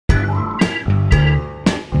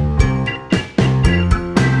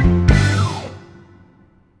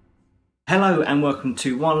Hello and welcome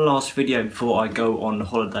to one last video before I go on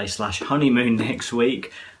holiday / honeymoon next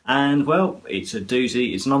week. And well, it's a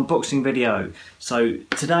doozy, it's an unboxing video. So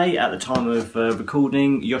today, at the time of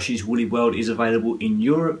recording, Yoshi's Woolly World is available in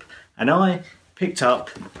Europe, and I picked up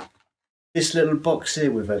this little box here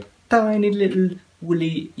with a tiny little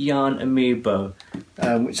woolly yarn amiibo,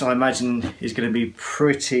 which I imagine is going to be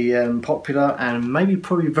pretty popular and maybe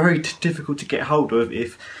probably very difficult to get hold of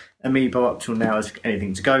if Amiibo up till now is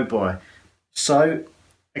anything to go by. So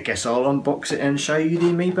I guess I'll unbox it and show you the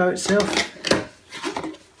Amiibo itself.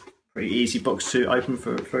 Pretty easy box to open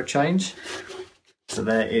for a change. So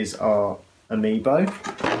there is our Amiibo.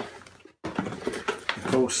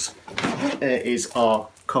 Of course, there is our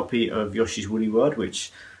copy of Yoshi's Woolly World,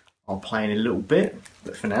 which I'll play in a little bit,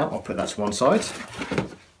 but for now I'll put that to one side. So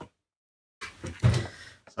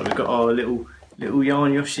we've got our little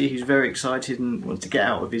yarn Yoshi, who's very excited and wants to get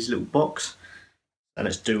out of his little box. And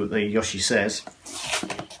let's do what the Yoshi says.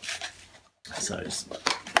 So it's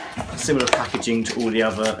similar packaging to all the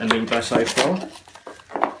other Amiibo so far.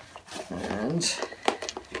 And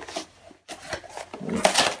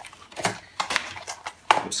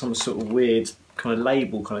got some sort of weird kind of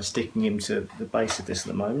label kind of sticking into the base of this at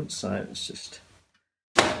the moment. So let's just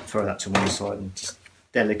throw that to one side and just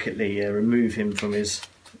delicately remove him from his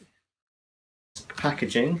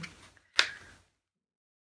packaging.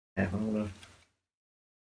 Yeah, I don't want to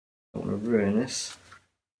ruin this.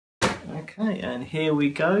 Okay, and here we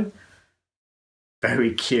go.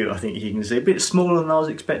 Very cute, I think you can see. A bit smaller than I was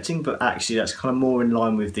expecting, but actually that's kind of more in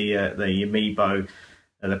line with the Amiibo,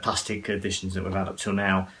 the plastic editions that we've had up till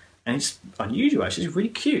now. And it's unusual, actually. It's really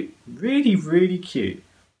cute. Really cute.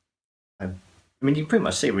 I mean, you can pretty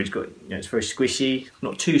much see where it's got, it's very squishy,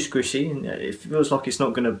 not too squishy, and it feels like it's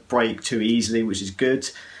not going to break too easily, which is good.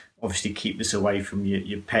 Obviously keep this away from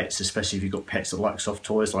your pets, especially if you've got pets that like soft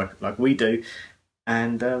toys like we do.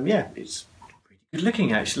 And yeah, it's pretty good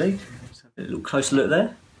looking actually. Let's have a little closer look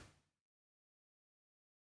there.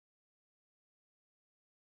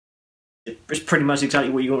 It's pretty much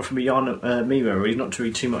exactly what you want from a yarn Amiibo. Really, not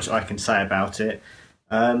really too much I can say about it.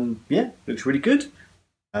 Yeah, looks really good.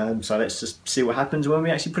 So let's just see what happens when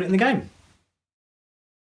we actually put it in the game.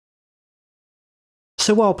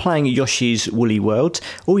 So while playing Yoshi's Woolly World,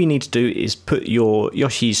 all you need to do is put your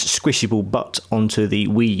Yoshi's squishable butt onto the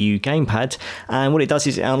Wii U gamepad, and what it does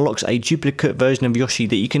is it unlocks a duplicate version of Yoshi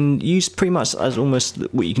that you can use pretty much as almost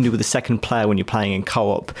what you can do with the second player when you're playing in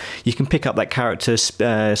co-op. You can pick up that character,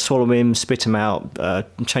 swallow him, spit him out,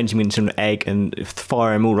 change him into an egg and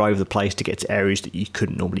fire him all over the place to get to areas that you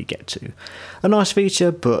couldn't normally get to. A nice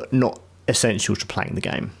feature, but not essential to playing the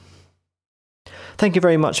game. Thank you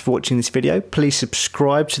very much for watching this video. Please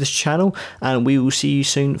subscribe to this channel and we will see you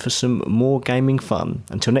soon for some more gaming fun.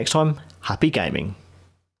 Until next time, happy gaming.